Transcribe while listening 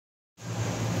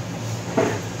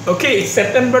Okay, it's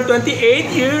September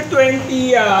 28, year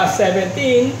 2017.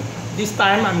 This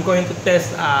time I'm going to test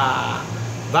a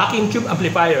vacuum tube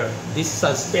amplifier. This is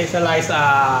a specialized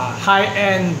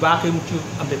high-end vacuum tube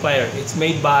amplifier. It's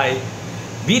made by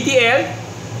VTL,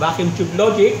 vacuum tube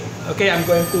logic. Okay, I'm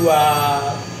going to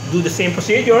do the same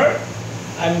procedure.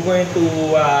 I'm going to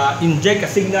inject a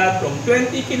signal from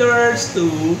 20 kilohertz to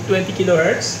 20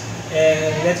 kilohertz.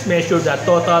 And let's measure the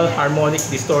total harmonic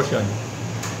distortion.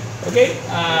 Okay,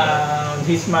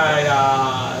 this is my,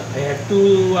 I have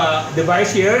two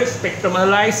devices here, spectrum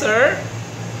analyzer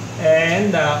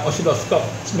and oscilloscope.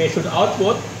 Let's measure the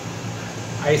output.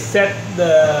 I set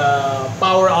the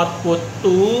power output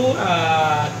to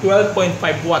 12.5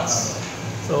 watts.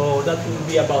 So that will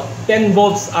be about 10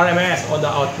 volts RMS on the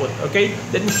output. Okay,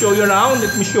 let me show you now.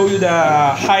 Let me show you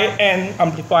the high-end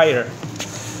amplifier.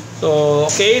 So,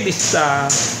 okay, this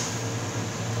is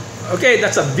okay,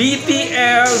 that's a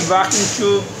VTL vacuum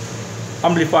tube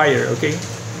amplifier, okay?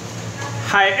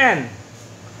 High-end.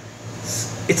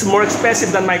 It's more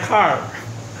expensive than my car.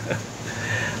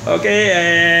 Okay,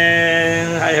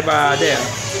 and I have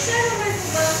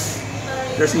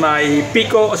there's my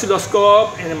Pico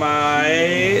oscilloscope and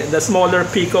the smaller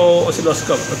Pico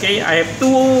oscilloscope, okay? I have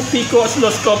two Pico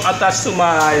oscilloscope attached to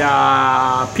my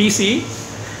PC.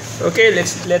 Okay,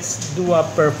 let's do a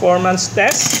performance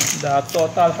test. The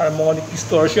total harmonic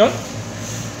distortion.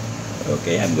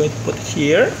 Okay, I'm going to put it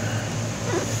here.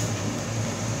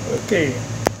 Okay.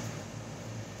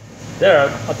 There,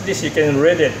 at least you can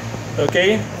read it.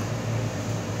 Okay.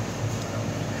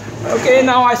 Okay,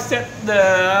 now I set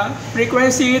the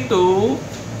frequency to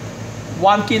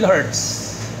 1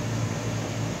 kilohertz.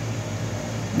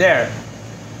 There.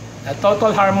 The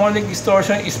total harmonic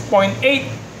distortion is 0.8.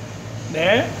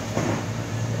 There.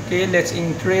 Okay, let's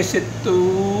increase it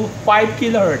to 5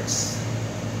 kilohertz.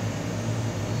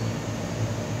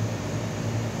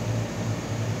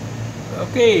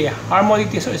 Okay,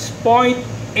 harmonic distortion is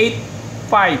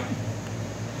 0.85.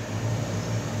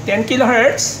 10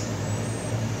 kilohertz.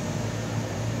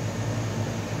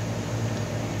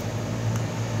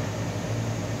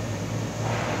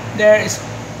 There is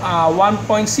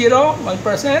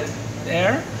 1.01%.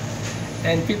 There.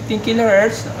 And 15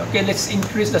 kilohertz. Okay, let's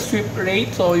increase the sweep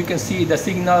rate so you can see the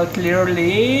signal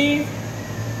clearly.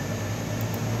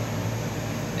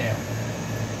 There.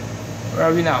 Where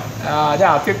are we now?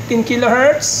 There, 15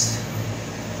 kilohertz.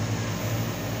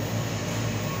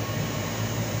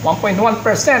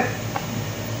 1.1%.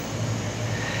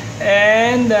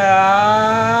 And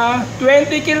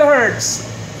 20 kilohertz.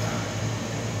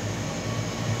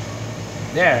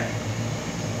 There.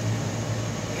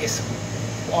 Is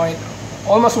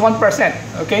almost 1%.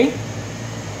 Okay,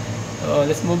 so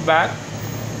let's move back.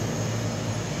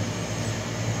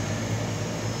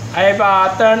 I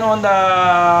have turned on the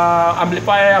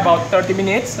amplifier about 30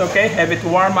 minutes. Okay, have it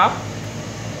warm up.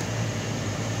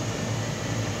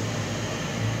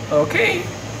 Okay,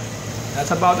 that's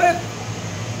about it.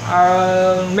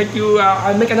 I'll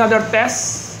make another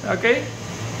test. Okay,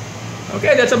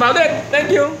 that's about it.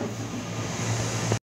 Thank you.